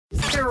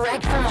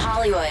Direct from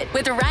Hollywood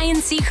with Ryan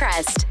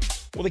Seacrest.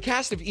 Well, the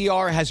cast of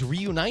ER has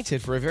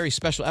reunited for a very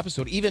special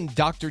episode. Even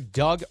Dr.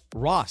 Doug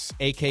Ross,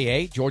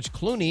 a.k.a. George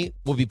Clooney,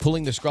 will be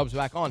pulling the scrubs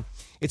back on.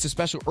 It's a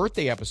special Earth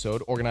Day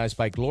episode organized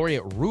by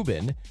Gloria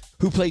Rubin,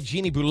 who played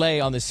Jeannie Boulay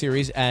on the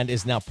series and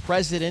is now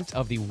president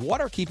of the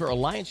Waterkeeper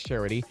Alliance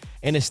charity.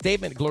 In a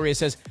statement, Gloria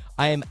says,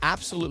 "I am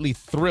absolutely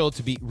thrilled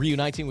to be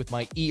reuniting with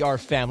my ER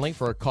family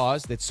for a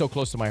cause that's so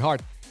close to my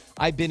heart.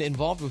 I've been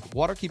involved with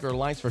Waterkeeper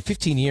Alliance for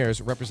 15 years,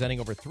 representing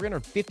over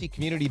 350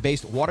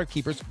 community-based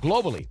waterkeepers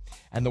globally,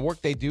 and the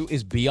work they do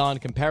is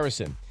beyond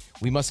comparison.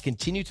 We must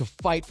continue to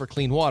fight for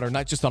clean water,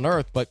 not just on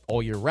Earth, but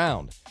all year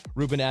round."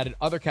 Rubin added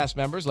other cast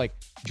members like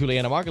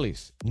Juliana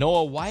Margulies,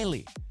 Noah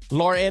Wiley,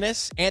 Laura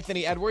Innes,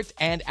 Anthony Edwards,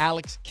 and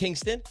Alex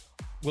Kingston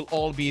will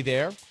all be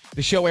there.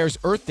 The show airs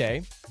Earth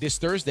Day this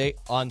Thursday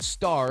on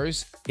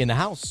Stars in the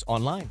House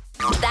online.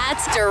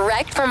 That's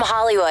Direct from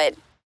Hollywood.